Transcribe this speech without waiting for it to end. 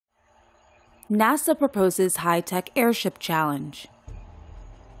NASA proposes high-tech airship challenge.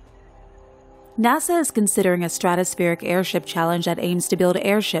 NASA is considering a stratospheric airship challenge that aims to build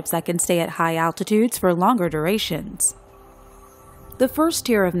airships that can stay at high altitudes for longer durations. The first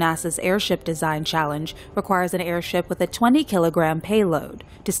tier of NASA's airship design challenge requires an airship with a 20-kilogram payload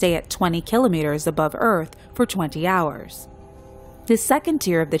to stay at 20 kilometers above Earth for 20 hours. The second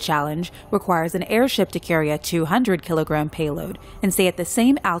tier of the challenge requires an airship to carry a 200-kilogram payload and stay at the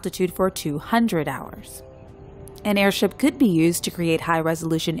same altitude for 200 hours. An airship could be used to create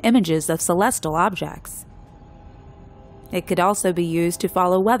high-resolution images of celestial objects. It could also be used to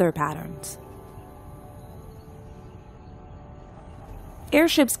follow weather patterns.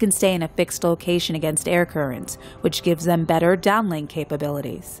 Airships can stay in a fixed location against air currents, which gives them better downlink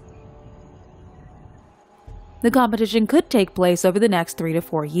capabilities. The competition could take place over the next 3 to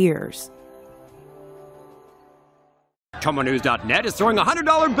 4 years. TomoNews.net is throwing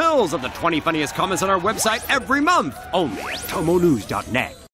 $100 bills of the 20 funniest comments on our website every month, only at TomoNews.net.